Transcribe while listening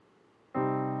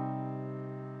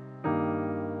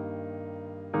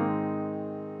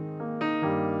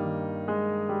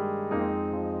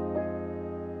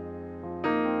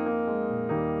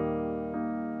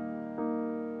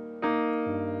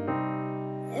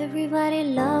Everybody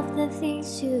loves the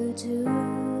things you do,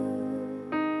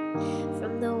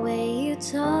 from the way you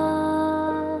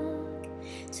talk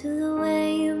to the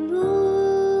way you move.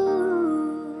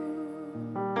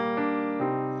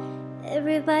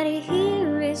 Everybody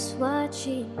here is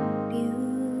watching you,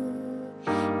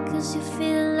 'cause you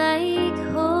feel like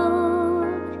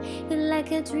home. You're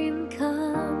like a dream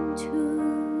come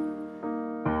true.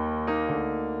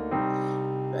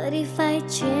 But if I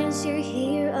chance you're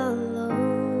here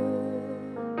alone,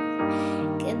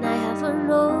 can I have a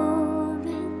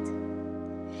moment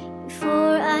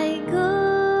before I go?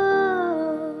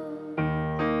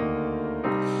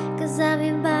 'Cause I've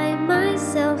been by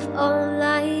myself all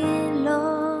night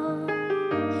long,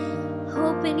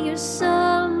 hoping you're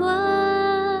someone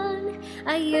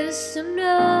I used to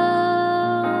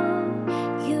know.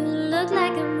 You look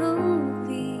like a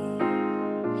movie,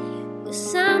 you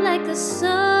sound like a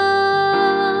song.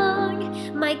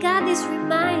 My God, this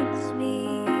reminds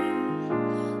me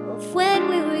of when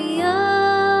we were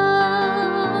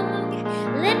young.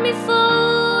 Let me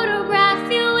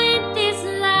photograph you in this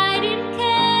light, in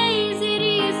case it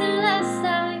is the last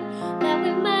time that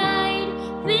we might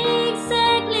be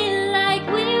exactly like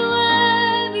we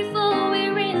were before we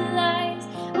realized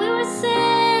we were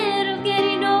scared of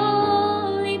getting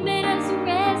old. It made us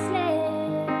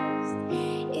restless.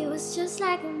 It was just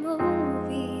like a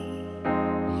movie,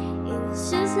 it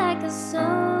was just like a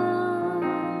song.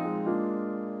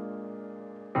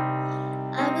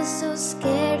 I was so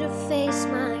scared to face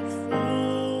my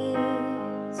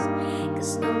fears,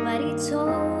 'cause nobody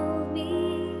told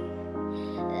me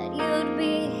that you'd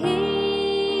be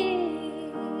here.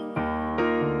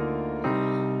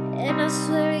 And I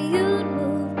swear you'd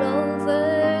moved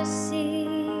overseas.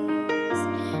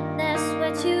 That's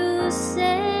what you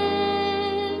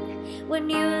said when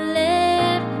you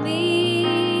left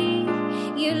me.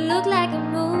 You look like a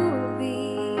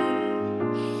movie,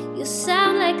 you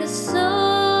sound like a song.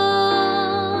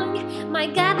 My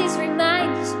God, this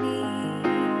reminds me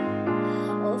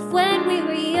of when we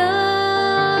were young.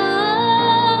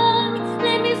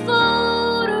 Let me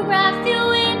photograph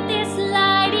you in this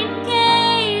light, in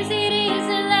case it is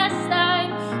the last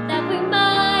time that we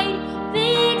might be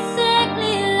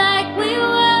exactly like we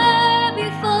were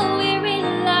before we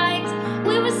realized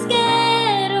we were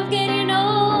scared of getting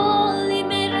old. It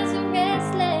made us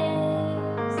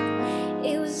restless.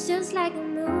 It was just like a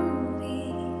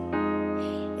movie,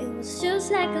 it was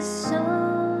just like a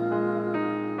song.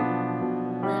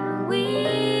 When we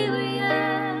were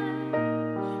young,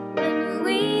 when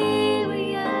we were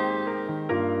young,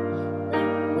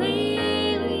 when we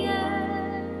were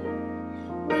young,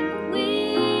 when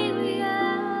we were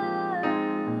young.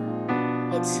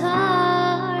 It's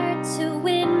hard to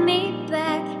win me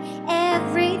back.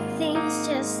 Everything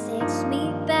just takes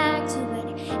me back to when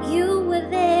you were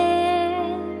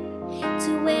there,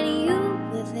 to when you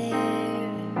were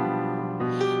there.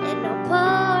 And no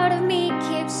part of me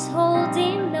keeps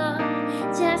holding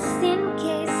on, just in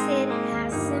case it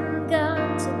hasn't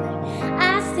gone to when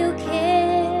I still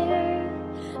care.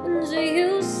 And do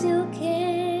you still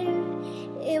care?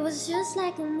 It was just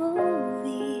like a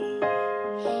movie,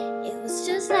 it was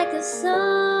just like a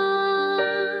song.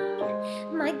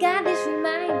 My God, this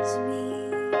reminds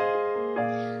me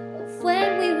of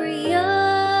when we were young.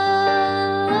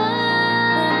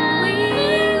 When we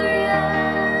were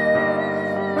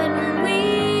young, when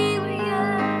we were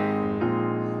young,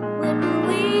 when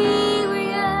we were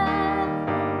young,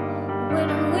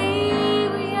 when we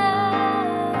were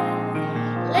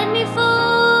young. Let me fall.